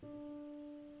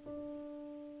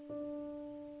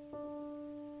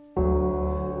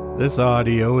This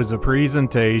audio is a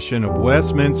presentation of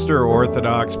Westminster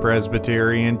Orthodox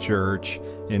Presbyterian Church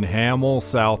in Hamel,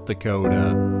 South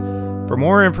Dakota. For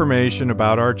more information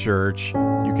about our church,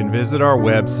 you can visit our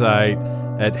website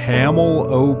at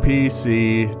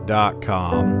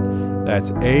hamillopc.com.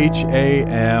 That's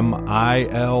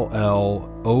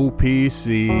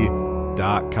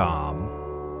HAMILLOPC.com.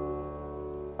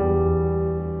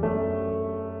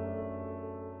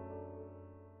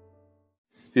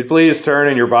 If you'd please turn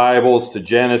in your Bibles to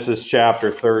Genesis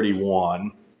chapter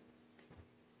 31.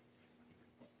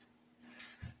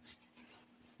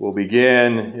 We'll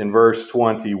begin in verse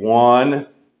 21,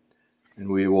 and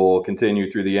we will continue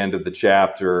through the end of the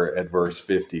chapter at verse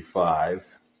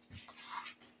 55.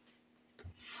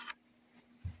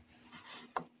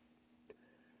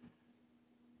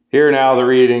 Hear now the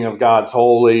reading of God's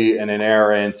holy and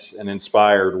inerrant and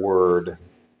inspired word.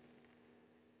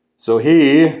 So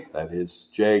he, that is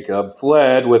Jacob,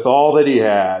 fled with all that he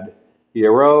had. He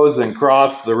arose and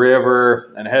crossed the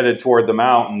river and headed toward the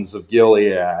mountains of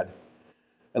Gilead.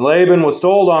 And Laban was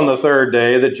told on the third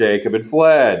day that Jacob had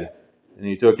fled. And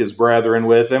he took his brethren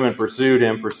with him and pursued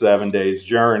him for 7 days'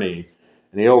 journey.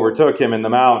 And he overtook him in the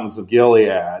mountains of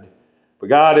Gilead. But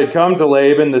God had come to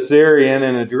Laban the Syrian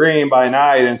in a dream by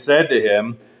night and said to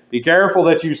him, "Be careful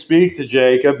that you speak to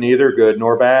Jacob neither good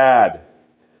nor bad."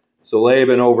 So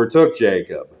Laban overtook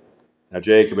Jacob. Now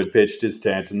Jacob had pitched his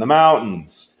tent in the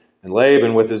mountains, and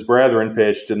Laban with his brethren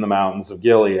pitched in the mountains of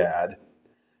Gilead.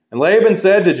 And Laban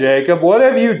said to Jacob, "What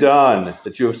have you done,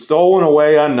 that you have stolen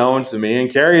away unknown to me,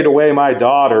 and carried away my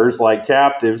daughters like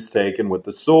captives taken with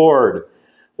the sword?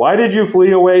 Why did you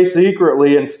flee away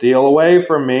secretly and steal away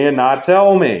from me and not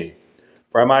tell me?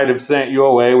 For I might have sent you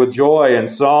away with joy and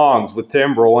songs, with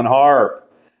timbrel and harp.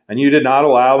 And you did not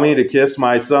allow me to kiss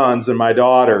my sons and my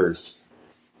daughters.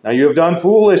 Now you have done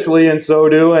foolishly in so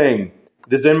doing.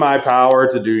 It is in my power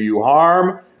to do you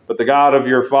harm, but the God of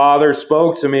your father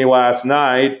spoke to me last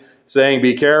night, saying,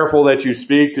 'Be careful that you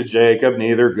speak to Jacob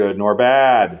neither good nor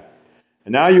bad.'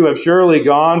 And now you have surely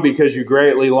gone because you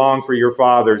greatly long for your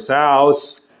father's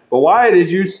house. But why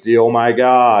did you steal my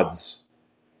gods?"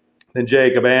 Then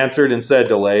Jacob answered and said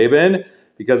to Laban,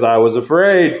 "Because I was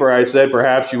afraid, for I said,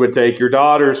 perhaps you would take your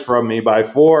daughters from me by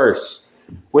force.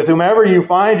 With whomever you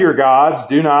find your gods,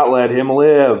 do not let him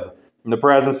live. In the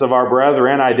presence of our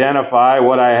brethren, identify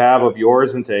what I have of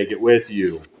yours and take it with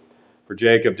you." For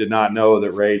Jacob did not know that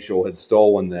Rachel had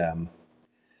stolen them.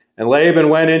 And Laban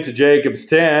went into Jacob's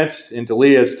tent, into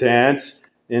Leah's tent,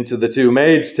 into the two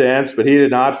maids' tents, but he did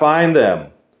not find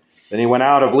them. Then he went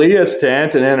out of Leah's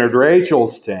tent and entered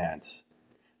Rachel's tent.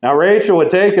 Now Rachel had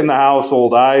taken the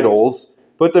household idols,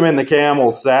 put them in the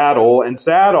camel's saddle, and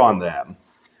sat on them.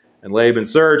 And Laban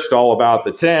searched all about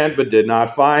the tent, but did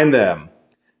not find them.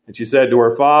 And she said to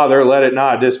her father, "Let it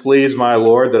not displease my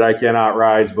lord that I cannot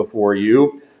rise before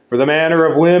you, for the manner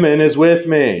of women is with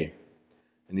me."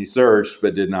 And he searched,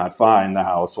 but did not find the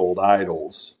household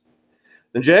idols.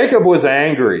 Then Jacob was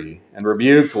angry and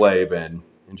rebuked Laban.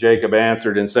 And Jacob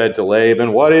answered and said to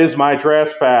Laban, "What is my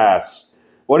trespass?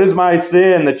 What is my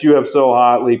sin that you have so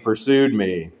hotly pursued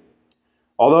me?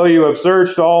 Although you have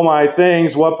searched all my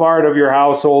things, what part of your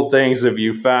household things have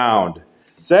you found?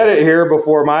 Set it here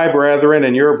before my brethren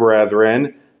and your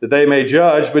brethren, that they may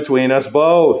judge between us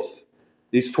both.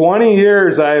 These 20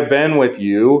 years I have been with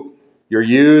you. Your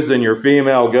ewes and your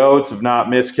female goats have not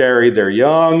miscarried their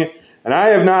young, and I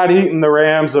have not eaten the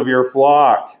rams of your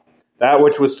flock. That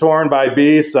which was torn by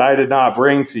beasts I did not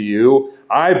bring to you.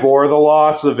 I bore the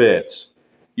loss of it.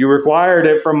 You required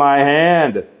it from my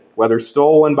hand, whether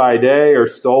stolen by day or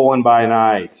stolen by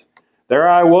night. There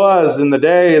I was in the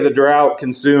day the drought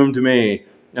consumed me,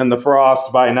 and the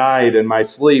frost by night, and my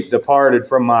sleep departed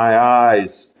from my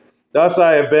eyes. Thus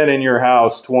I have been in your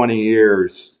house 20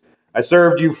 years. I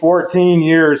served you 14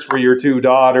 years for your 2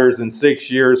 daughters and 6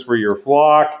 years for your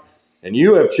flock, and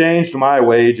you have changed my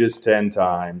wages 10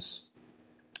 times.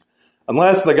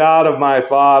 Unless the God of my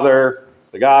father,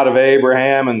 the God of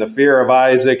Abraham, and the fear of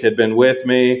Isaac had been with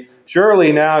me,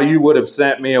 surely now you would have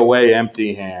sent me away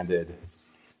empty-handed.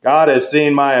 God has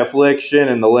seen my affliction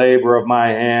and the labor of my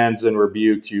hands and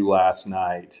rebuked you last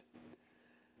night."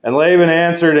 And Laban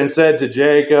answered and said to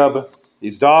Jacob,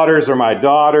 "These daughters are my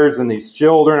daughters, and these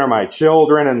children are my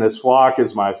children, and this flock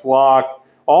is my flock.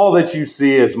 All that you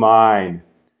see is mine.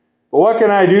 But what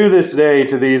can I do this day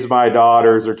to these my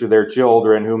daughters or to their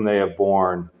children whom they have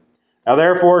borne? Now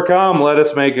therefore come, let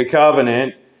us make a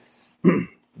covenant,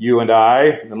 you and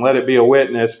I, and let it be a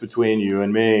witness between you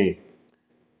and me."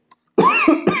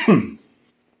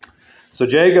 So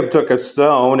Jacob took a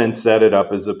stone and set it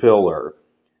up as a pillar.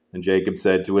 And Jacob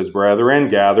said to his brethren,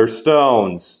 "Gather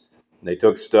stones." They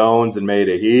took stones and made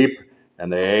a heap,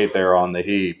 and they ate there on the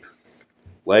heap.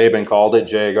 Laban called it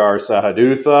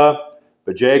Jegar-Sahadutha,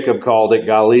 but Jacob called it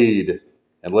Galeed.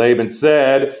 And Laban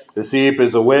said, "This heap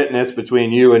is a witness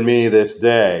between you and me this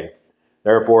day."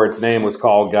 Therefore its name was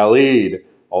called Galeed,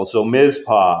 also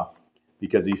Mizpah,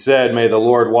 because he said, "May the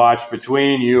Lord watch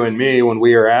between you and me when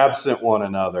we are absent one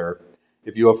another.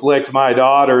 If you afflict my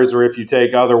daughters, or if you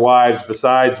take other wives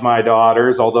besides my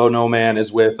daughters, although no man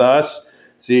is with us,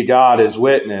 see, God is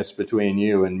witness between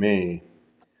you and me."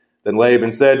 Then Laban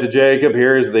said to Jacob,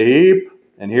 "Here is the heap,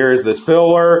 and here is this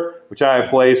pillar, which I have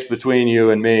placed between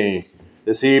you and me.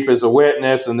 This heap is a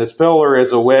witness, and this pillar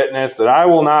is a witness, that I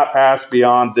will not pass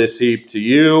beyond this heap to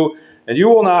you, and you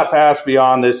will not pass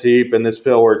beyond this heap and this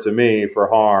pillar to me for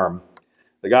harm.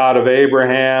 The God of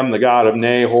Abraham, the God of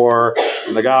Nahor,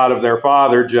 and the God of their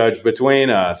father judge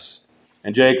between us."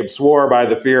 And Jacob swore by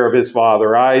the fear of his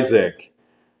father Isaac.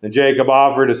 Then Jacob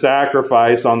offered a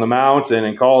sacrifice on the mountain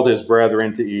and called his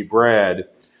brethren to eat bread.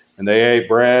 And they ate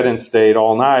bread and stayed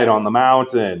all night on the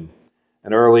mountain.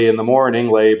 And early in the morning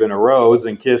Laban arose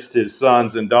and kissed his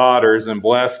sons and daughters and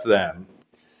blessed them.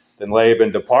 Then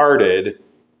Laban departed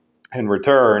and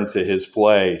returned to his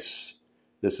place.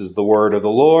 This is the word of the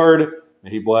Lord.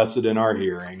 May he bless it in our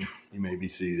hearing. You may be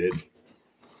seated.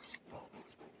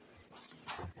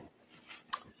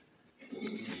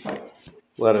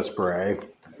 Let us pray.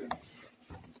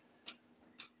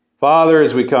 Father,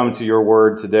 as we come to your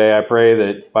word today, I pray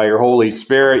that by your Holy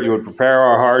Spirit you would prepare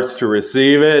our hearts to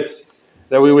receive it,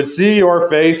 that we would see your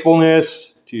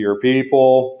faithfulness to your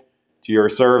people, to your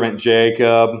servant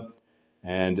Jacob,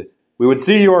 and we would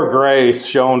see your grace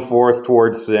shown forth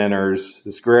towards sinners,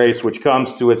 this grace which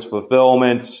comes to its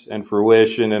fulfillment and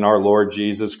fruition in our Lord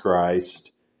Jesus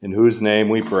Christ, in whose name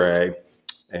we pray.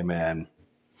 Amen.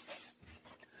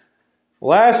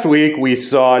 Last week we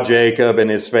saw Jacob and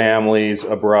his family's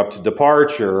abrupt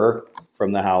departure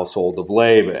from the household of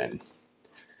Laban.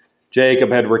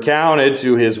 Jacob had recounted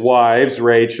to his wives,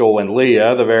 Rachel and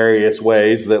Leah, the various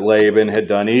ways that Laban had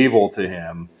done evil to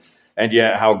him, and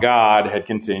yet how God had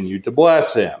continued to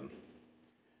bless him.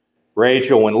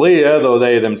 Rachel and Leah, though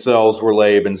they themselves were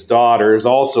Laban's daughters,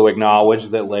 also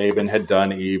acknowledged that Laban had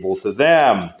done evil to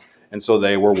them, and so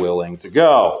they were willing to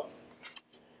go.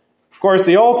 Of course,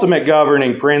 the ultimate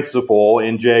governing principle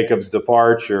in Jacob's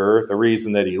departure, the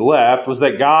reason that he left, was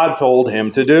that God told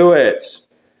him to do it.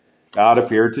 God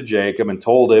appeared to Jacob and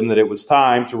told him that it was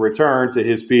time to return to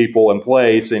his people and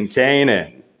place in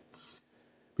Canaan.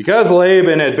 Because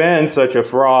Laban had been such a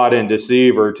fraud and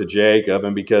deceiver to Jacob,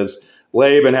 and because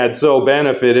Laban had so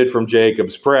benefited from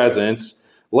Jacob's presence,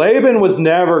 Laban was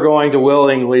never going to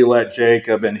willingly let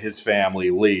Jacob and his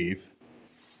family leave.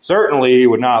 Certainly, he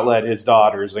would not let his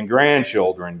daughters and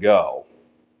grandchildren go.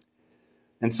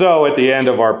 And so, at the end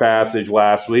of our passage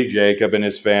last week, Jacob and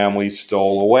his family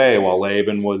stole away while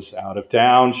Laban was out of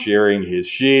town shearing his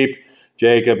sheep.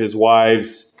 Jacob, his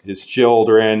wives, his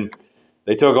children,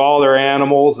 they took all their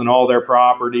animals and all their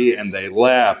property and they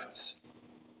left.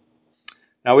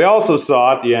 Now, we also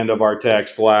saw at the end of our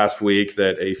text last week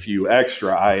that a few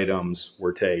extra items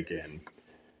were taken.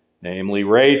 Namely,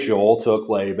 Rachel took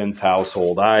Laban's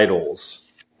household idols.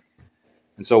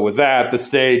 And so with that, the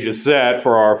stage is set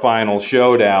for our final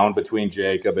showdown between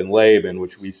Jacob and Laban,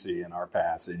 which we see in our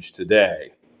passage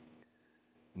today.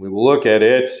 We will look at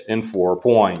it in 4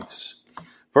 points.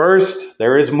 First,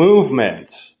 there is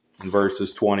movement in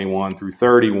verses 21 through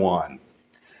 31.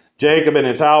 Jacob and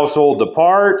his household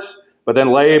depart, but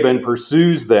then Laban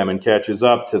pursues them and catches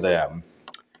up to them.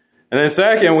 And then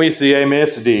second, we see a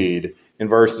misdeed in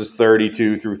verses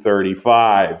 32 through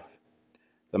 35.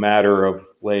 The matter of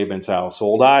Laban's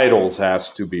household idols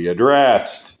has to be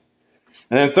addressed.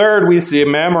 And then third, we see a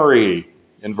memory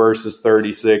in verses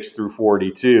 36 through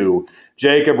 42.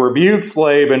 Jacob rebukes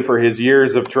Laban for his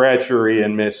years of treachery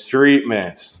and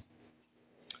mistreatment.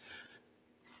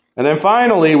 And then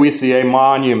finally, we see a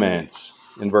monument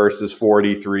in verses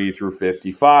 43 through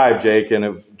 55.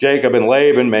 Jacob and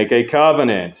Laban make a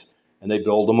covenant, and they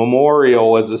build a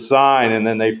memorial as a sign, and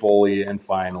then they fully and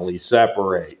finally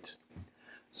separate.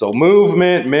 So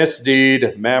movement,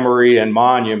 misdeed, memory, and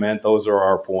monument, those are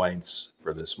our points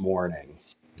for this morning.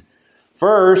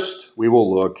 First, we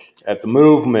will look at the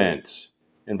movement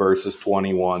in verses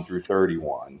 21 through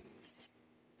 31.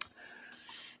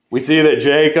 We see that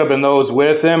Jacob and those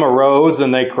with him arose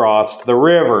and they crossed the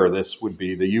river. This would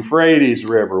be the Euphrates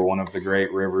River, one of the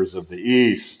great rivers of the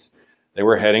east. They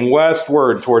were heading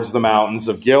westward towards the mountains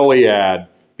of Gilead,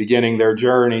 beginning their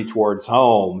journey towards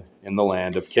home in the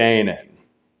land of Canaan.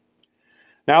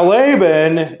 Now,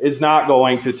 Laban is not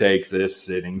going to take this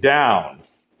sitting down.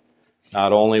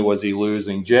 Not only was he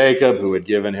losing Jacob, who had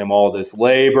given him all this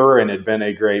labor and had been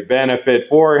a great benefit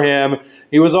for him,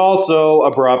 he was also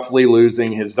abruptly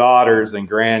losing his daughters and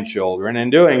grandchildren, and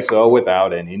doing so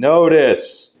without any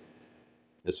notice.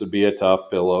 This would be a tough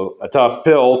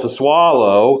pill to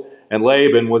swallow, and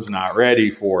Laban was not ready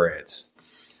for it.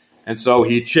 And so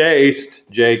he chased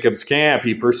Jacob's camp.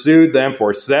 He pursued them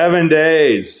for 7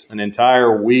 days, an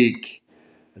entire week.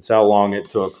 That's how long it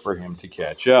took for him to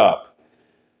catch up.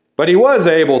 But he was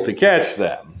able to catch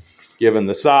them, given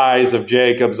the size of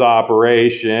Jacob's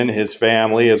operation, his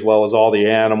family, as well as all the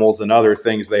animals and other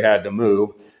things they had to move.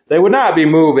 They would not be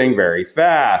moving very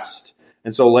fast,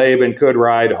 and so Laban could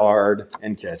ride hard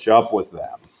and catch up with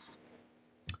them.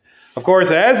 Of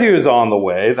course, as he was on the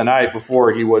way, the night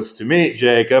before he was to meet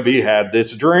Jacob, he had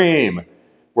this dream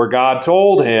where God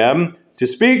told him to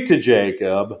speak to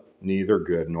Jacob, neither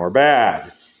good nor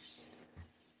bad.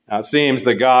 Now, it seems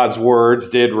that God's words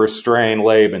did restrain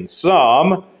Laban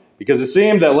some, because it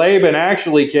seemed that Laban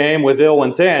actually came with ill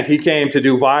intent. He came to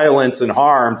do violence and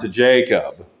harm to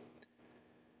Jacob.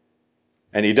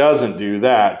 And he doesn't do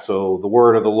that, so the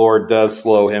word of the Lord does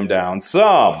slow him down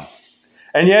some.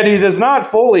 And yet he does not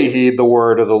fully heed the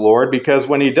word of the Lord, because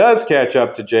when he does catch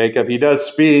up to Jacob, he does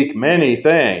speak many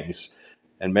things,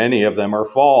 and many of them are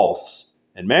false,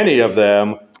 and many of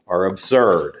them are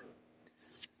absurd.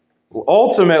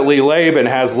 Ultimately, Laban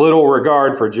has little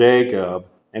regard for Jacob,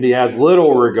 and he has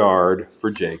little regard for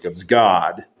Jacob's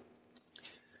God.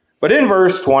 But in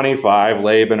verse 25,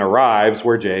 Laban arrives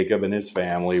where Jacob and his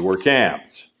family were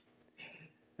camped.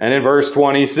 And in verse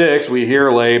 26, we hear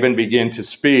Laban begin to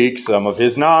speak some of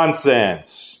his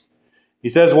nonsense. He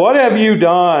says, "What have you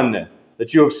done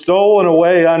that you have stolen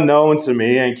away unknown to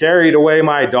me and carried away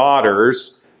my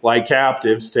daughters like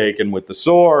captives taken with the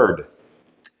sword?"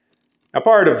 Now,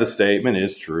 part of the statement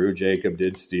is true. Jacob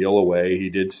did steal away. He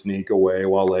did sneak away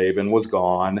while Laban was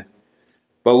gone.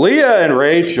 But Leah and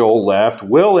Rachel left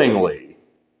willingly.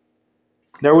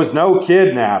 There was no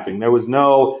kidnapping. There was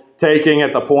no taking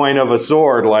at the point of a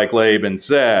sword like Laban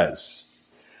says.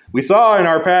 We saw in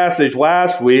our passage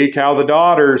last week how the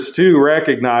daughters too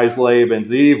recognized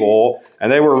Laban's evil, and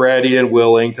they were ready and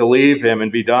willing to leave him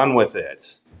and be done with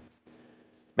it.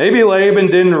 Maybe Laban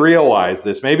didn't realize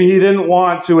this. Maybe he didn't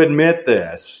want to admit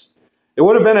this. It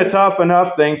would have been a tough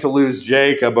enough thing to lose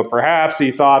Jacob, but perhaps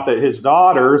he thought that his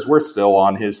daughters were still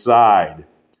on his side.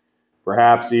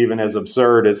 Perhaps even as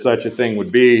absurd as such a thing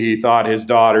would be, he thought his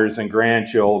daughters and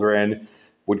grandchildren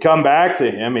would come back to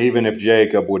him even if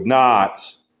Jacob would not.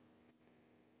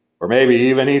 Or maybe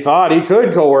even he thought he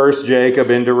could coerce Jacob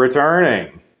into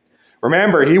returning.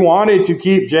 Remember, he wanted to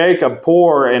keep Jacob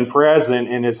poor and present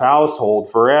in his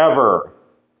household forever.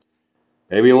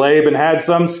 Maybe Laban had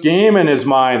some scheme in his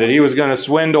mind that he was going to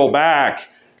swindle back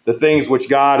the things which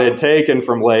God had taken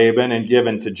from Laban and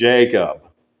given to Jacob.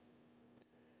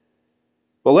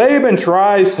 But Laban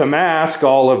tries to mask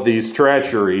all of these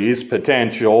treacheries,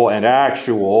 potential and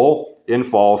actual, in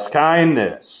false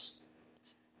kindness.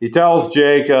 He tells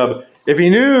Jacob, if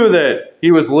he knew that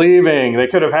he was leaving, they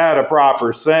could have had a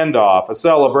proper send-off, a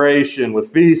celebration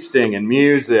with feasting and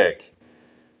music.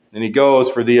 And he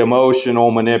goes for the emotional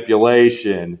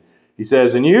manipulation. He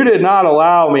says, and you did not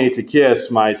allow me to kiss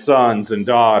my sons and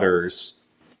daughters.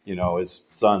 You know, his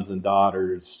sons and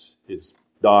daughters, his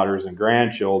daughters and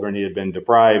grandchildren, he had been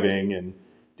depriving and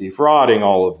defrauding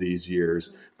all of these years.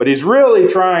 But he's really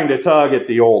trying to tug at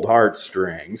the old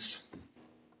heartstrings.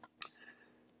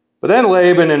 But then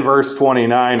Laban in verse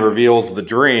 29 reveals the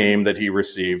dream that he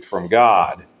received from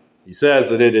God. He says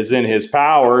that it is in his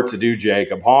power to do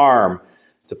Jacob harm,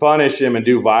 to punish him and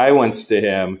do violence to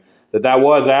him, that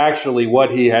was actually what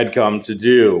he had come to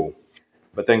do.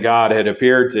 But then God had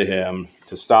appeared to him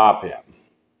to stop him.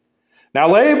 Now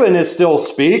Laban is still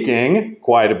speaking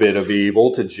quite a bit of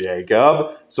evil to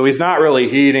Jacob, so he's not really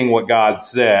heeding what God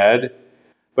said.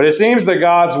 But it seems that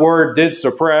God's word did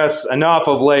suppress enough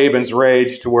of Laban's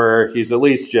rage to where he's at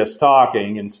least just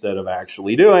talking instead of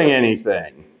actually doing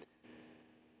anything.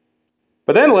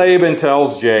 But then Laban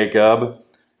tells Jacob,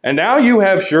 and now you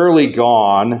have surely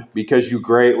gone because you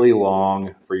greatly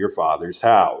long for your father's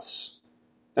house.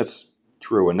 That's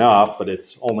true enough, but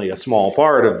it's only a small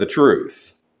part of the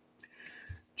truth.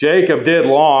 Jacob did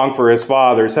long for his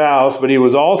father's house, but he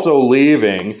was also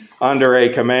leaving under a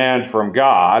command from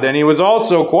God, and he was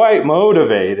also quite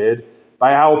motivated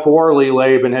by how poorly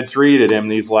Laban had treated him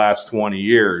these last 20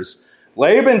 years.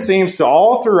 Laban seems to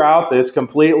all throughout this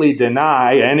completely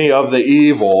deny any of the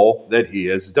evil that he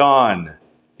has done.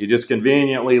 He just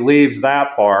conveniently leaves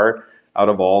that part out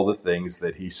of all the things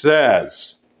that he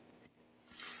says.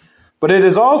 But it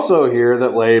is also here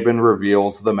that Laban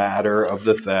reveals the matter of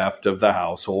the theft of the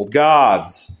household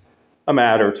gods, a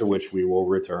matter to which we will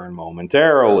return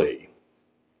momentarily.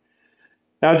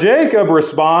 Now Jacob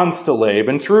responds to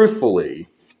Laban truthfully.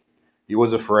 He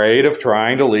was afraid of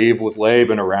trying to leave with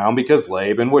Laban around because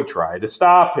Laban would try to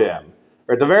stop him.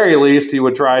 Or at the very least, he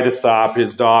would try to stop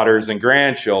his daughters and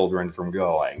grandchildren from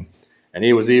going. And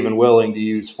he was even willing to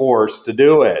use force to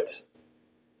do it.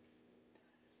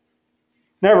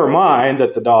 Never mind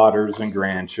that the daughters and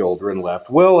grandchildren left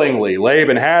willingly.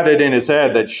 Laban had it in his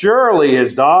head that surely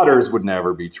his daughters would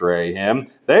never betray him.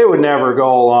 They would never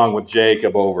go along with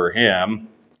Jacob over him.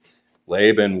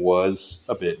 Laban was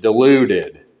a bit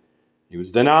deluded. He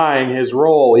was denying his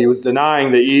role. He was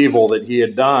denying the evil that he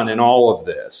had done in all of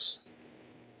this.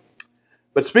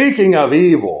 But speaking of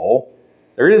evil,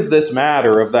 there is this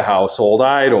matter of the household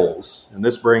idols. And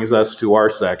this brings us to our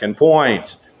second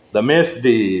point, the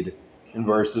misdeed, in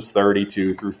verses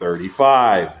 32 through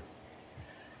 35.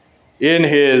 In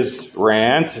his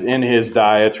rant, in his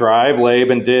diatribe,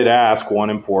 Laban did ask one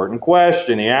important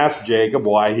question. He asked Jacob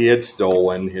why he had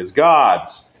stolen his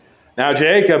gods. Now,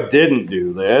 Jacob didn't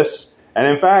do this, and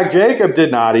in fact, Jacob did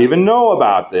not even know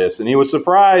about this, and he was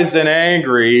surprised and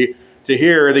angry to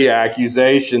hear the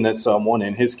accusation that someone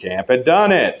in his camp had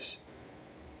done it.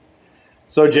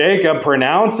 So Jacob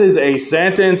pronounces a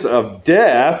sentence of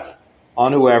death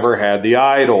on whoever had the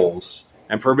idols,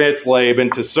 and permits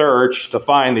Laban to search to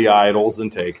find the idols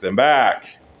and take them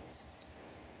back.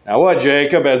 Now what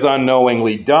Jacob has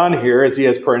unknowingly done here is he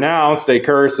has pronounced a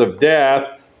curse of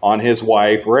death on his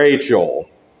wife Rachel.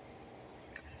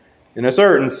 In a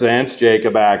certain sense,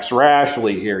 Jacob acts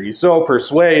rashly here. He's so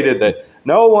persuaded that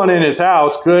no one in his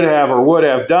house could have or would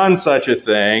have done such a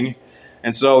thing,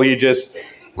 and so he just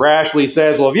rashly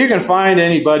says, well, if you can find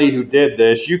anybody who did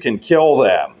this, you can kill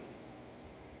them.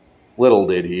 Little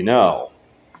did he know.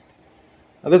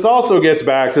 Now, this also gets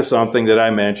back to something that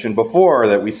I mentioned before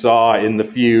that we saw in the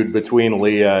feud between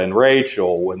Leah and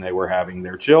Rachel when they were having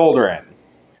their children.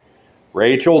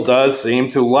 Rachel does seem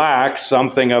to lack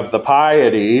something of the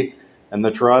piety and the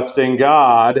trust in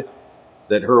God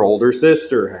that her older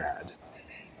sister had.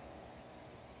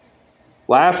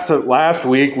 Last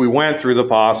week, we went through the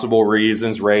possible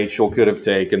reasons Rachel could have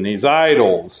taken these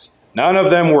idols. None of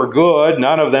them were good.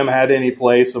 None of them had any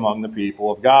place among the people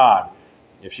of God.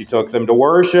 If she took them to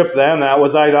worship them, that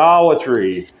was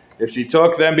idolatry. If she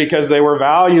took them because they were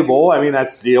valuable,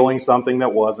 that's stealing something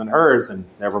that wasn't hers. And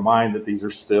never mind that these are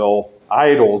still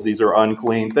idols. These are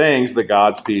unclean things that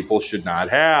God's people should not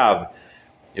have.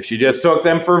 If she just took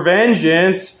them for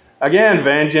vengeance, again,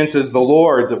 vengeance is the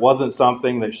Lord's. It wasn't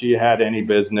something that she had any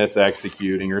business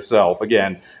executing herself.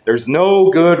 Again, there's no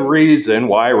good reason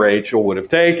why Rachel would have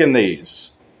taken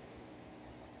these.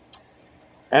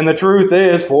 And the truth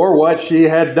is, for what she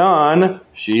had done,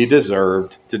 she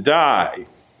deserved to die.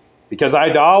 Because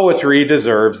idolatry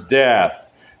deserves death.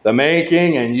 The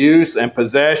making and use and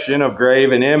possession of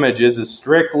graven images is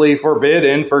strictly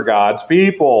forbidden for God's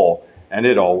people, and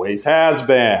it always has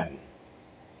been.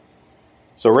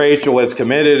 So Rachel has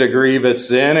committed a grievous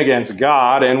sin against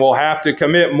God and will have to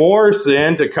commit more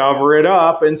sin to cover it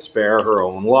up and spare her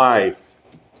own life.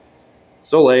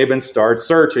 So Laban starts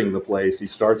searching the place. He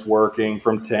starts working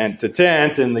from tent to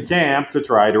tent in the camp to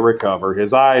try to recover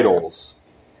his idols.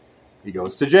 He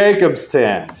goes to Jacob's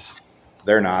tent.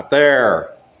 They're not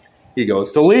there. He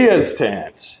goes to Leah's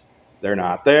tent. They're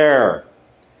not there.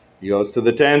 He goes to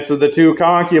the tents of the two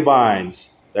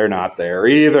concubines. They're not there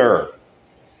either.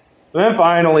 And then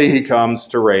finally he comes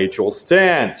to Rachel's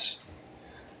tent.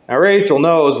 Now Rachel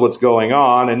knows what's going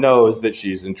on and knows that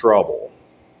she's in trouble.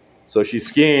 So she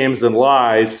schemes and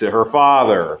lies to her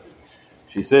father.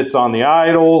 She sits on the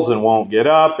idols and won't get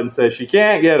up and says she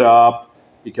can't get up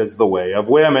because the way of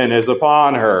women is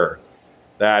upon her.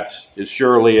 That is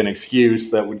surely an excuse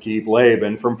that would keep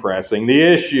Laban from pressing the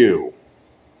issue.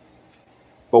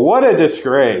 But what a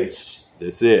disgrace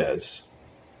this is.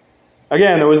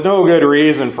 Again, there was no good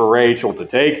reason for Rachel to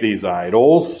take these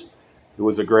idols. It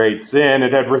was a great sin.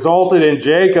 It had resulted in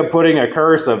Jacob putting a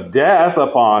curse of death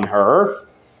upon her,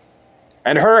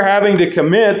 and her having to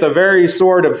commit the very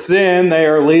sort of sin they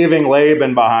are leaving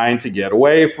Laban behind to get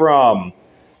away from.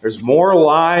 There's more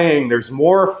lying, there's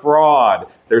more fraud,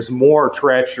 there's more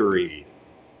treachery.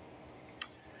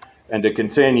 And to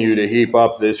continue to heap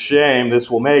up this shame,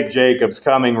 this will make Jacob's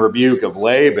coming rebuke of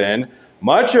Laban,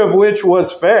 much of which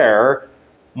was fair,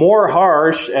 more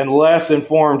harsh and less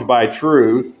informed by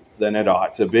truth than it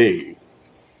ought to be.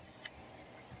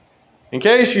 In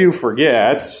case you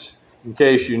forget, in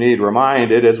case you need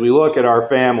reminded, as we look at our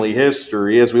family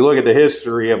history, as we look at the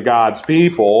history of God's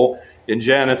people, in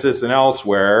Genesis and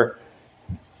elsewhere,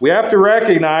 we have to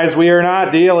recognize we are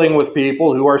not dealing with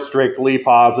people who are strictly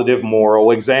positive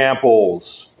moral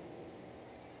examples.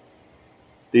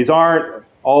 These aren't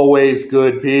always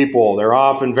good people. They're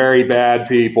often very bad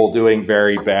people doing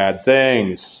very bad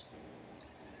things.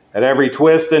 At every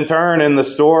twist and turn in the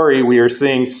story, we are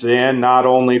seeing sin not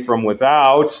only from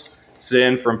without,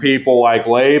 sin from people like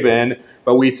Laban,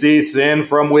 but we see sin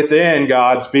from within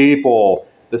God's people.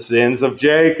 The sins of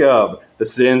Jacob, the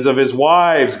sins of his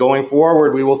wives. Going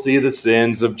forward, we will see the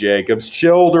sins of Jacob's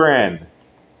children.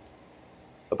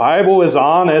 The Bible is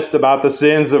honest about the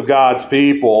sins of God's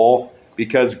people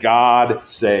because God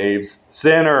saves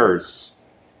sinners.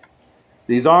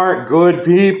 These aren't good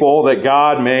people that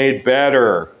God made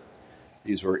better.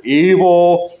 These were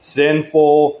evil,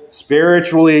 sinful,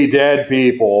 spiritually dead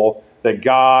people that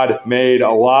God made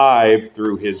alive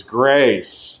through his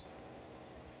grace.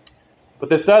 But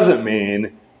this doesn't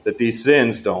mean that these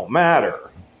sins don't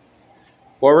matter.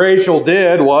 What Rachel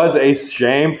did was a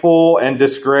shameful and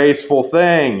disgraceful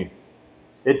thing.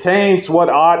 It taints what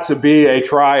ought to be a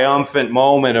triumphant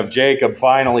moment of Jacob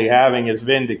finally having his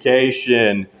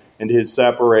vindication and his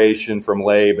separation from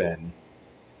Laban.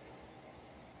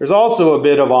 There's also a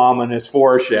bit of ominous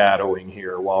foreshadowing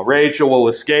here. While Rachel will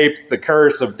escape the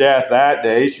curse of death that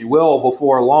day, she will,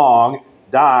 before long,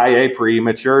 die a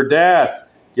premature death,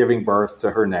 giving birth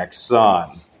to her next son.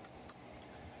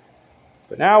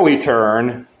 But now we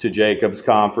turn to Jacob's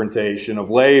confrontation of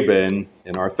Laban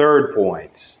in our third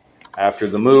point. After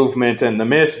the movement and the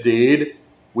misdeed,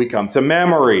 we come to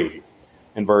memory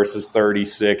in verses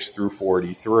 36 through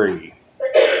 43.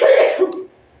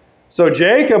 So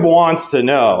Jacob wants to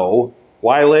know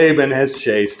why Laban has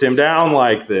chased him down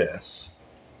like this.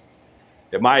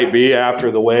 It might be after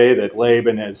the way that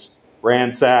Laban has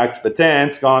ransacked the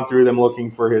tents, gone through them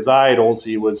looking for his idols,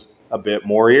 he was a bit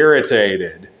more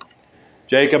irritated.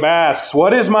 Jacob asks,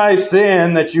 "What is my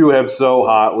sin that you have so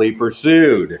hotly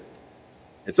pursued?"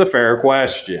 It's a fair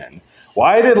question.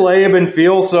 Why did Laban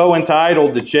feel so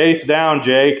entitled to chase down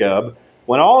Jacob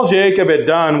when all Jacob had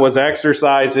done was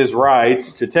exercise his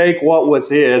rights to take what was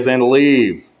his and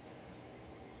leave?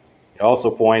 He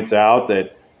also points out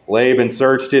that Laban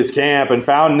searched his camp and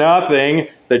found nothing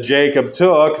that Jacob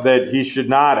took that he should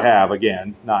not have,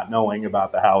 again, not knowing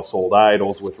about the household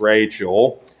idols with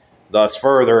Rachel, thus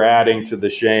further adding to the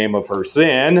shame of her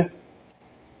sin.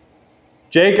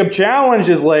 Jacob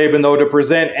challenges Laban, though, to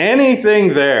present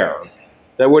anything there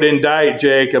that would indict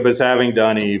Jacob as having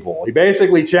done evil. He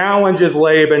basically challenges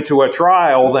Laban to a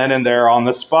trial then and there on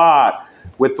the spot,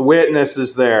 with the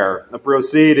witnesses there, a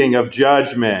proceeding of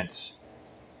judgment.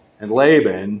 And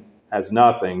Laban has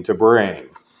nothing to bring.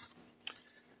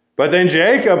 But then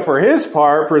Jacob, for his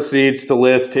part, proceeds to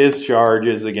list his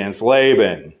charges against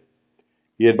Laban.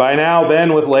 He had by now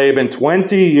been with Laban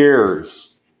 20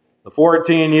 years. The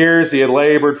 14 years he had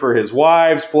labored for his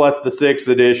wives, plus the 6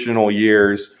 additional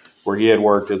years where he had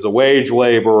worked as a wage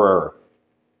laborer.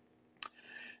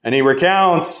 And he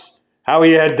recounts how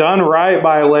he had done right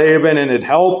by Laban and had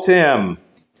helped him.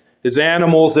 His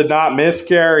animals had not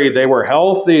miscarried. They were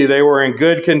healthy. They were in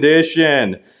good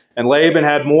condition. And Laban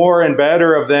had more and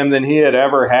better of them than he had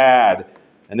ever had.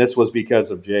 And this was because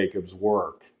of Jacob's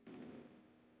work.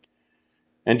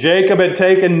 And Jacob had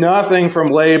taken nothing from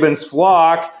Laban's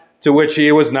flock to which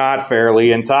he was not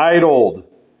fairly entitled.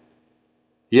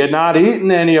 He had not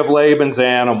eaten any of Laban's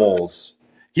animals.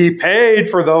 He paid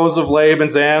for those of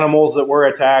Laban's animals that were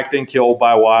attacked and killed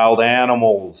by wild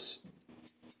animals.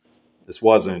 This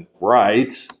wasn't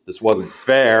right. This wasn't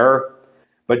fair.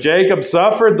 But Jacob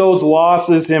suffered those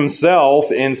losses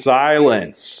himself in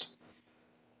silence.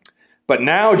 But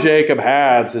now Jacob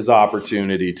has his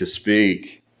opportunity to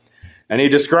speak. And he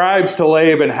describes to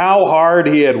Laban how hard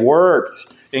he had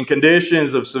worked in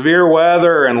conditions of severe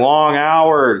weather and long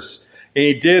hours. And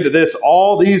he did this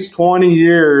all these 20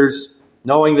 years,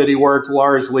 knowing that he worked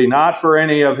largely not for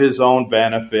any of his own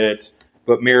benefit,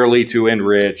 but merely to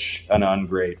enrich an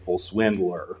ungrateful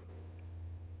swindler.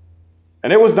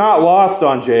 And it was not lost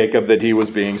on Jacob that he was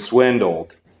being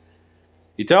swindled.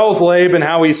 He tells Laban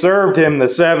how he served him the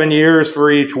 7 years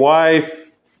for each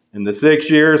wife and the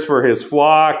 6 years for his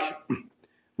flock,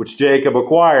 which Jacob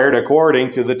acquired according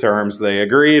to the terms they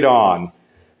agreed on.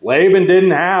 Laban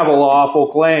didn't have a lawful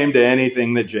claim to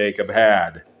anything that Jacob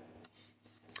had.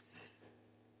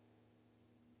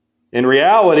 In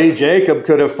reality, Jacob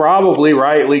could have probably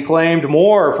rightly claimed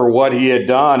more for what he had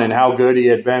done and how good he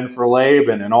had been for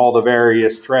Laban and all the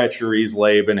various treacheries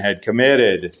Laban had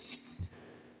committed.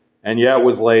 And yet,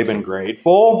 was Laban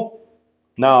grateful?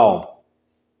 No,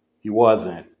 he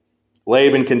wasn't.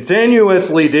 Laban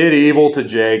continuously did evil to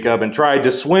Jacob and tried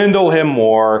to swindle him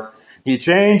more. He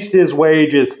changed his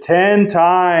wages 10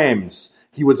 times.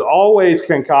 He was always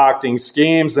concocting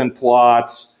schemes and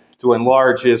plots to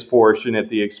enlarge his portion at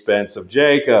the expense of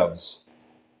Jacob's.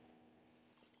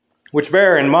 Which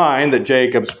bear in mind that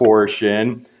Jacob's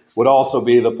portion would also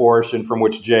be the portion from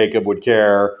which Jacob would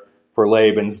care for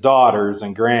Laban's daughters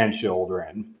and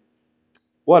grandchildren.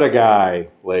 What a guy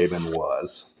Laban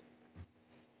was.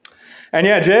 And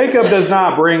yet Jacob does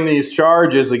not bring these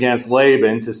charges against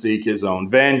Laban to seek his own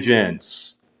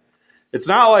vengeance. It's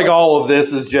not like all of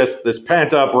this is just this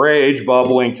pent-up rage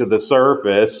bubbling to the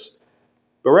surface,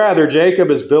 but rather Jacob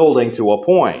is building to a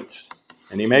point,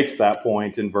 and he makes that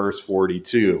point in verse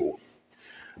 42.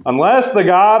 Unless the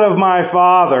God of my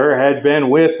father had been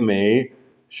with me,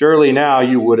 surely now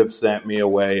you would have sent me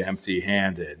away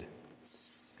empty-handed.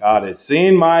 God has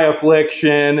seen my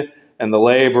affliction and the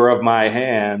labor of my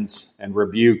hands, and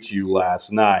rebuked you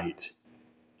last night.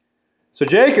 So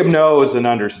Jacob knows and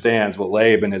understands what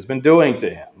Laban has been doing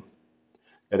to him.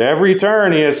 At every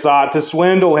turn he has sought to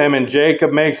swindle him, and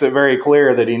Jacob makes it very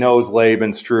clear that he knows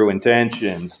Laban's true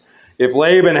intentions. If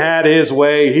Laban had his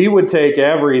way, he would take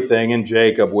everything, and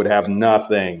Jacob would have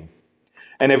nothing.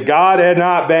 And if God had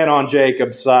not been on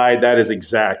Jacob's side, that is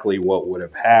exactly what would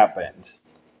have happened.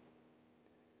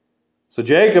 So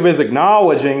Jacob is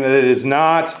acknowledging that it is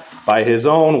not by his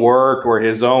own work or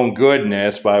his own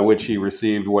goodness by which he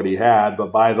received what he had,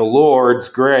 but by the Lord's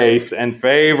grace and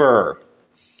favor.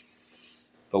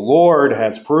 The Lord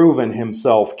has proven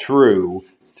himself true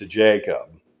to Jacob.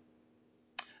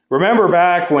 Remember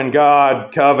back when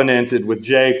God covenanted with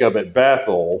Jacob at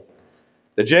Bethel,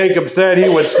 that Jacob said he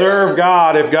would serve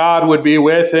God if God would be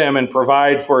with him and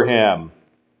provide for him.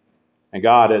 And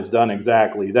God has done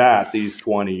exactly that these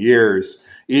 20 years,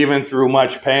 even through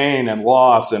much pain and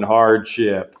loss and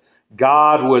hardship.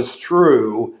 God was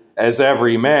true as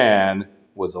every man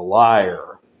was a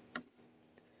liar.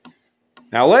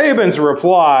 Now Laban's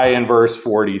reply in verse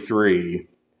 43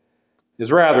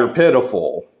 is rather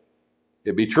pitiful.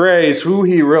 It betrays who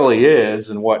he really is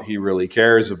and what he really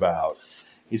cares about.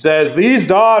 He says, "These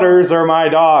daughters are my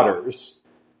daughters."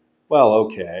 Well,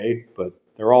 okay, but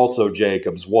they're also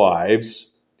Jacob's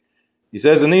wives. He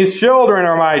says, "And these children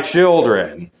are my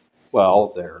children."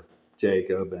 Well, they're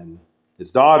Jacob and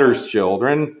his daughter's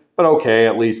children, but okay,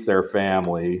 at least they're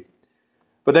family.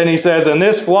 But then he says, "And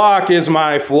this flock is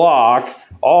my flock.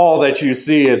 All that you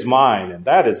see is mine." And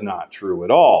that is not true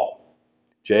at all.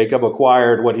 Jacob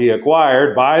acquired what he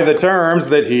acquired by the terms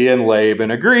that he and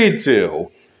Laban agreed to,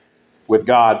 with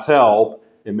God's help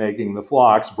in making the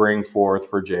flocks bring forth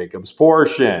for Jacob's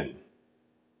portion.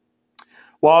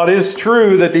 While it is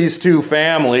true that these two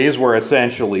families were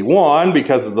essentially one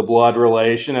because of the blood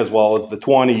relation as well as the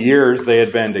 20 years they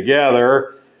had been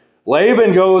together,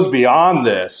 Laban goes beyond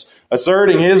this,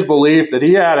 asserting his belief that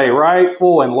he had a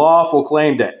rightful and lawful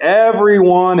claim to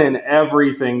everyone and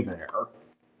everything there,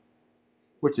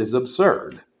 which is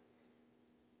absurd.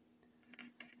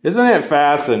 Isn't it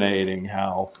fascinating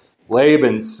how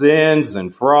Laban's sins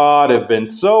and fraud have been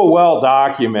so well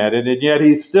documented, and yet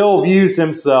he still views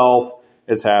himself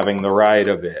as having the right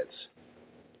of it?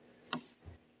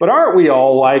 But aren't we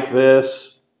all like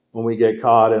this when we get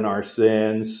caught in our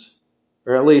sins?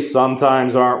 Or at least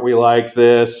sometimes aren't we like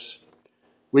this?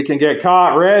 We can get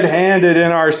caught red-handed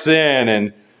in our sin,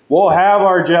 and we'll have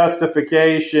our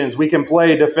justifications. We can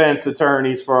play defense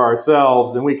attorneys for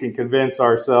ourselves, and we can convince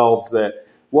ourselves that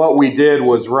what we did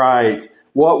was right.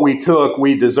 What we took,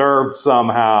 we deserved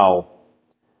somehow.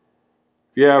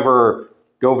 If you ever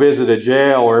go visit a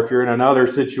jail, or if you're in another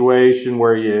situation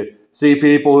where you see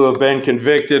people who have been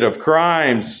convicted of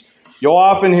crimes, you'll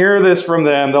often hear this from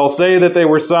them. They'll say that they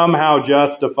were somehow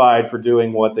justified for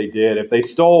doing what they did. If they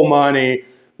stole money,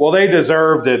 well, they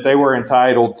deserved it. They were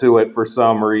entitled to it for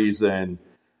some reason.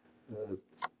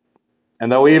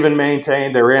 And they'll even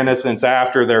maintain their innocence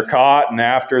after they're caught and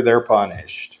after they're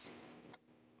punished.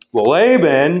 Well,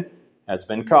 Laban has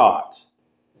been caught.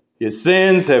 His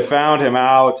sins have found him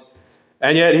out,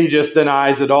 and yet he just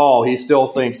denies it all. He still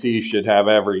thinks he should have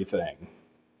everything.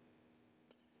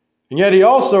 And yet he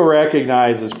also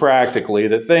recognizes practically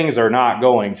that things are not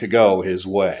going to go his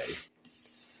way.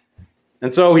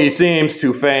 And so he seems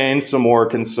to feign some more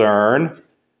concern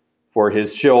for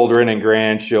his children and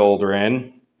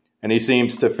grandchildren, and he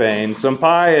seems to feign some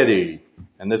piety.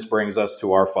 And this brings us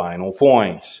to our final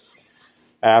point.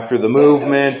 After the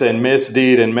movement and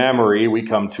misdeed and memory, we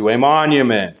come to a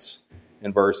monument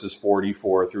in verses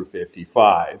 44 through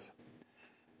 55.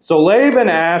 So Laban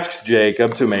asks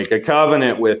Jacob to make a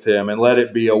covenant with him and let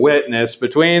it be a witness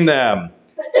between them.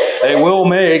 They will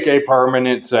make a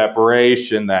permanent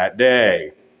separation that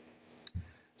day.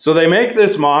 So they make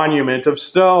this monument of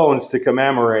stones to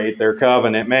commemorate their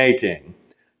covenant making.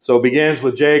 So it begins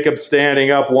with Jacob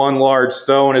standing up one large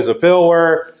stone as a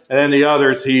pillar, and then the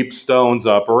others heap stones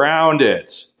up around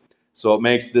it. So it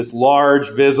makes this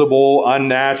large, visible,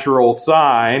 unnatural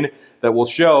sign that will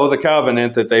show the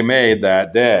covenant that they made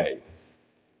that day.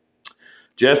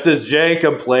 Just as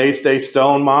Jacob placed a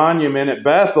stone monument at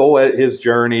Bethel at his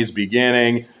journey's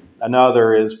beginning,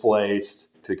 another is placed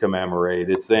to commemorate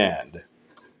its end.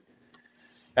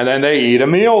 And then they eat a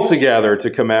meal together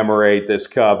to commemorate this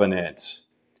covenant.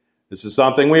 This is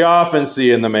something we often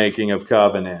see in the making of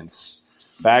covenants.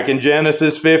 Back in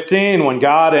Genesis 15, when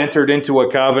God entered into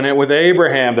a covenant with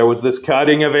Abraham, there was this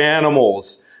cutting of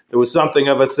animals. There was something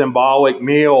of a symbolic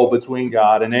meal between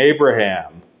God and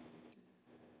Abraham.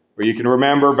 Or you can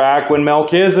remember back when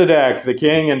Melchizedek, the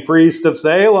king and priest of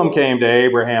Salem, came to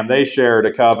Abraham, they shared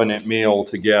a covenant meal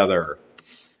together.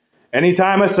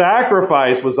 Anytime a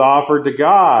sacrifice was offered to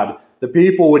God, the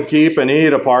people would keep and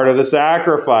eat a part of the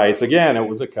sacrifice. Again, it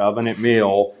was a covenant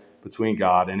meal between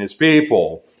God and his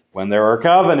people. When there are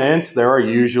covenants, there are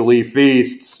usually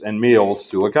feasts and meals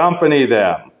to accompany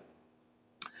them.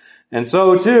 And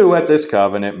so too at this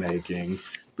covenant making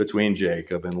between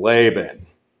Jacob and Laban.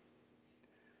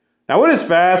 Now what is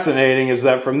fascinating is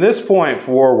that from this point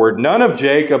forward, none of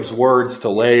Jacob's words to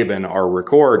Laban are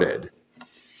recorded.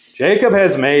 Jacob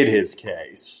has made his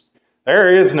case.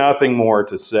 There is nothing more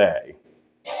to say.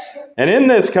 And in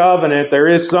this covenant, there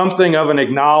is something of an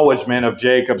acknowledgement of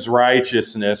Jacob's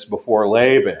righteousness before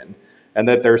Laban, and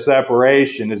that their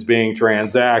separation is being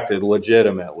transacted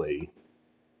legitimately.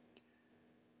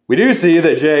 We do see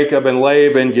that Jacob and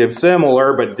Laban give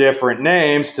similar but different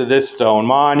names to this stone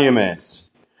monument.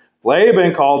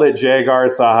 Laban called it Jagar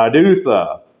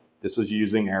Sahadutha. This was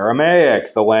using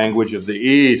Aramaic, the language of the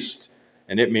East,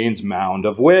 and it means mound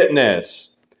of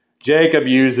witness. Jacob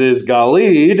uses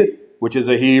Galid, which is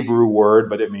a Hebrew word,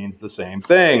 but it means the same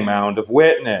thing, mound of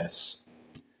witness.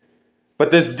 But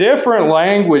this different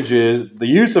languages, the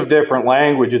use of different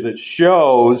languages, it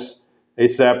shows a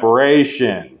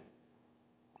separation.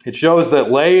 It shows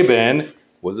that Laban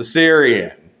was a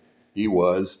Syrian. He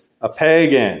was a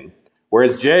pagan.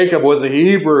 Whereas Jacob was a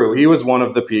Hebrew. He was one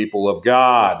of the people of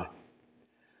God.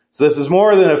 So this is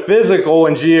more than a physical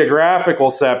and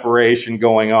geographical separation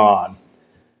going on.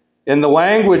 In the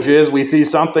languages, we see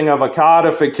something of a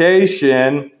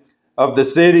codification of the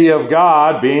city of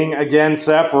God being again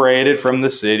separated from the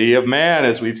city of man,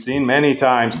 as we've seen many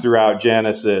times throughout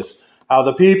Genesis. How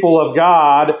the people of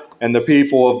God and the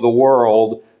people of the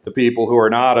world, the people who are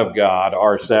not of God,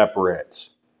 are separate.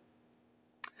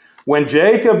 When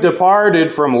Jacob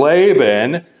departed from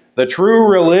Laban, the true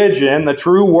religion, the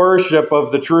true worship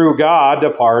of the true God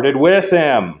departed with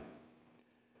him.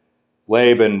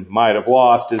 Laban might have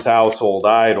lost his household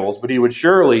idols, but he would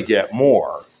surely get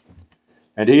more.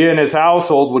 And he and his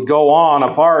household would go on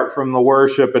apart from the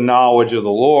worship and knowledge of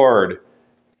the Lord,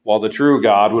 while the true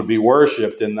God would be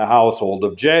worshipped in the household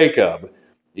of Jacob,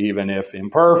 even if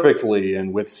imperfectly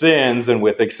and with sins and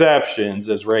with exceptions,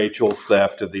 as Rachel's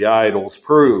theft of the idols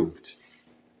proved.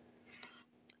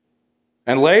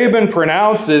 And Laban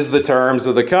pronounces the terms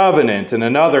of the covenant, and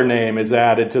another name is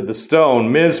added to the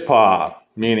stone, Mizpah,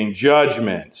 meaning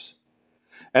judgment.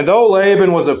 And though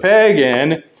Laban was a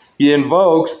pagan, he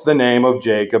invokes the name of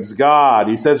Jacob's God.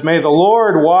 He says, "May the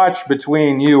Lord watch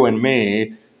between you and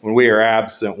me when we are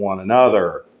absent one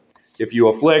another. If you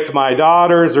afflict my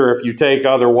daughters, or if you take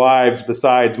other wives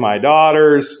besides my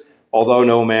daughters, although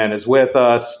no man is with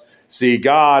us, see,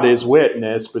 God is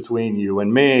witness between you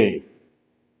and me."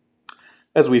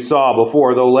 As we saw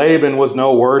before, though Laban was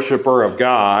no worshiper of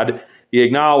God, he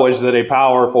acknowledged that a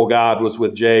powerful God was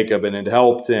with Jacob and had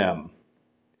helped him.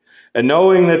 And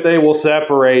knowing that they will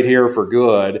separate here for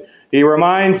good, he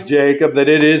reminds Jacob that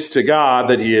it is to God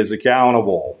that he is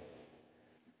accountable.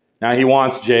 Now he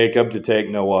wants Jacob to take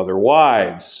no other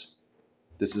wives.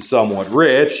 This is somewhat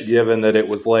rich, given that it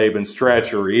was Laban's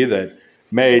treachery that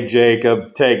made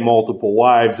Jacob take multiple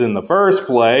wives in the first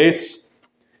place.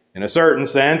 In a certain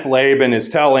sense, Laban is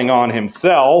telling on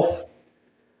himself,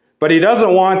 but he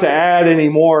doesn't want to add any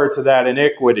more to that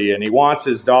iniquity, and he wants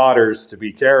his daughters to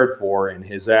be cared for in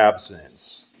his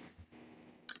absence.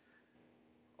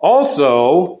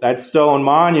 Also, that stone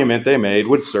monument they made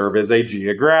would serve as a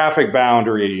geographic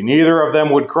boundary. Neither of them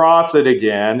would cross it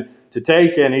again to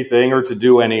take anything or to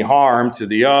do any harm to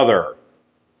the other.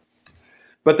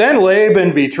 But then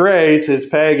Laban betrays his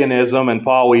paganism and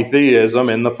polytheism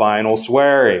in the final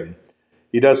swearing.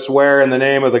 He does swear in the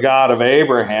name of the God of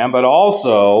Abraham, but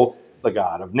also the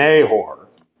God of Nahor.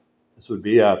 This would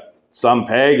be some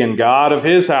pagan god of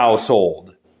his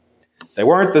household. They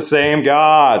weren't the same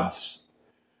gods.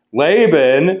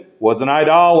 Laban was an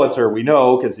idolater, we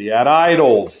know, because he had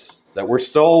idols that were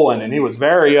stolen, and he was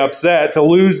very upset to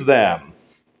lose them.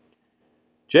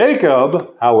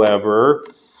 Jacob, however,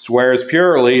 swears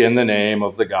purely in the name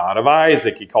of the God of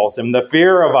Isaac. He calls him the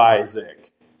fear of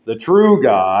Isaac, the true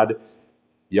God,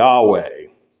 Yahweh.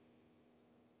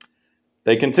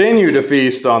 They continue to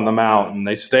feast on the mountain.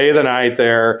 They stay the night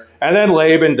there, and then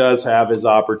Laban does have his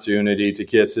opportunity to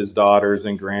kiss his daughters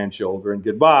and grandchildren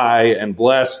goodbye and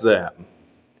bless them.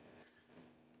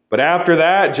 But after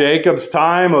that, Jacob's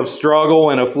time of struggle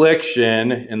and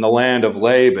affliction in the land of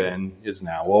Laban is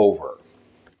now over.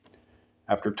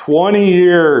 After 20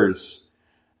 years,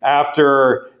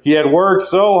 after he had worked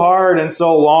so hard and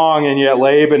so long, and yet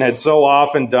Laban had so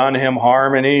often done him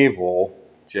harm and evil,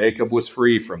 Jacob was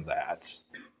free from that.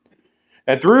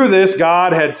 And through this,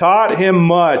 God had taught him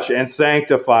much and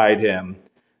sanctified him.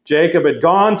 Jacob had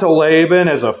gone to Laban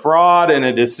as a fraud and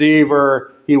a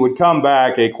deceiver. He would come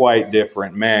back a quite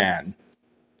different man.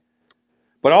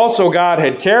 But also God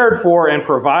had cared for and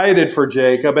provided for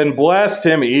Jacob and blessed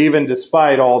him even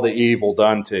despite all the evil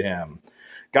done to him.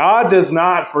 God does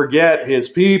not forget his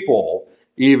people,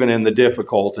 even in the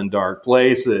difficult and dark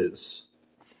places.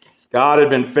 God had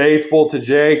been faithful to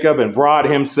Jacob and brought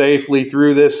him safely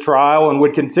through this trial and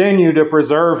would continue to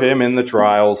preserve him in the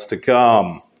trials to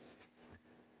come.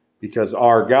 Because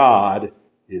our God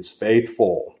is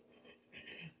faithful.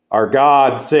 Our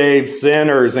God saves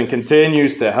sinners and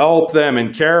continues to help them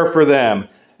and care for them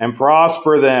and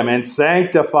prosper them and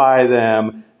sanctify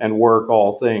them and work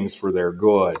all things for their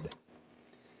good.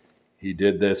 He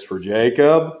did this for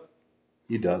Jacob.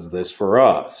 He does this for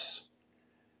us.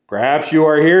 Perhaps you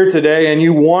are here today and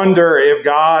you wonder if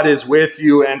God is with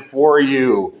you and for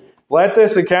you. Let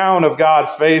this account of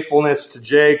God's faithfulness to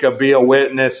Jacob be a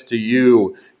witness to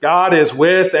you. God is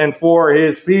with and for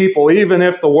his people, even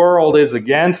if the world is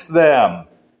against them.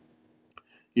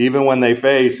 Even when they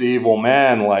face evil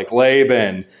men like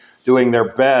Laban, doing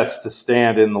their best to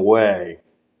stand in the way.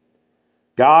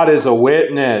 God is a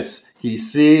witness. He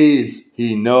sees,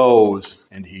 he knows,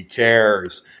 and he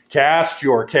cares. Cast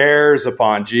your cares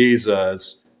upon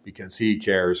Jesus because he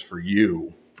cares for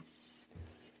you.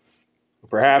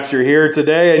 Perhaps you're here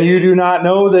today and you do not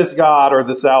know this God or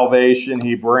the salvation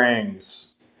he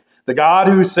brings. The God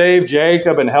who saved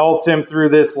Jacob and helped him through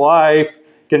this life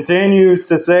continues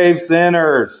to save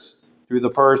sinners through the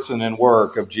person and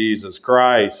work of Jesus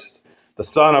Christ, the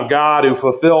Son of God who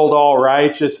fulfilled all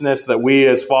righteousness that we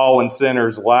as fallen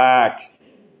sinners lack.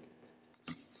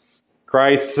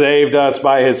 Christ saved us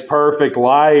by his perfect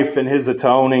life and his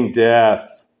atoning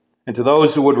death. And to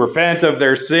those who would repent of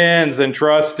their sins and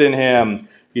trust in him,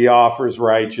 he offers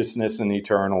righteousness and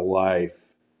eternal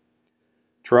life.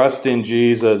 Trust in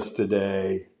Jesus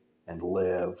today and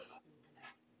live.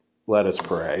 Let us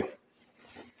pray.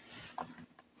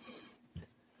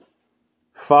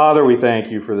 Father, we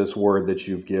thank you for this word that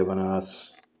you've given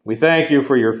us. We thank you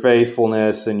for your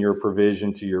faithfulness and your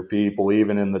provision to your people,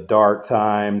 even in the dark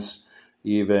times,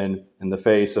 even in the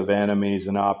face of enemies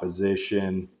and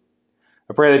opposition.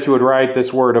 I pray that you would write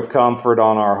this word of comfort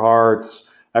on our hearts.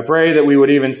 I pray that we would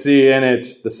even see in it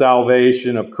the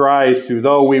salvation of Christ, who,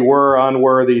 though we were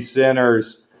unworthy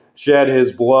sinners, shed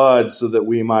his blood so that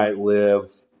we might live.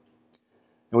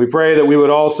 And we pray that we would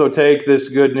also take this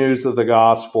good news of the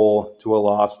gospel to a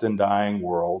lost and dying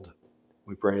world.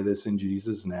 We pray this in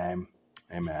Jesus' name.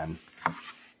 Amen.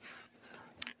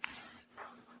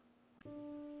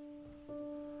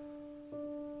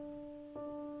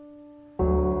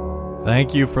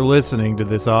 Thank you for listening to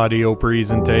this audio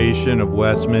presentation of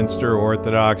Westminster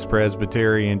Orthodox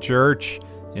Presbyterian Church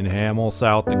in Hamel,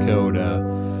 South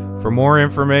Dakota. For more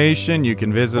information, you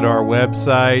can visit our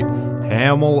website,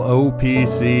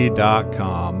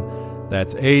 hamillopc.com.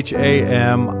 That's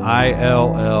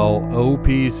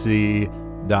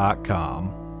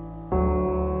HAMILLOPC.com.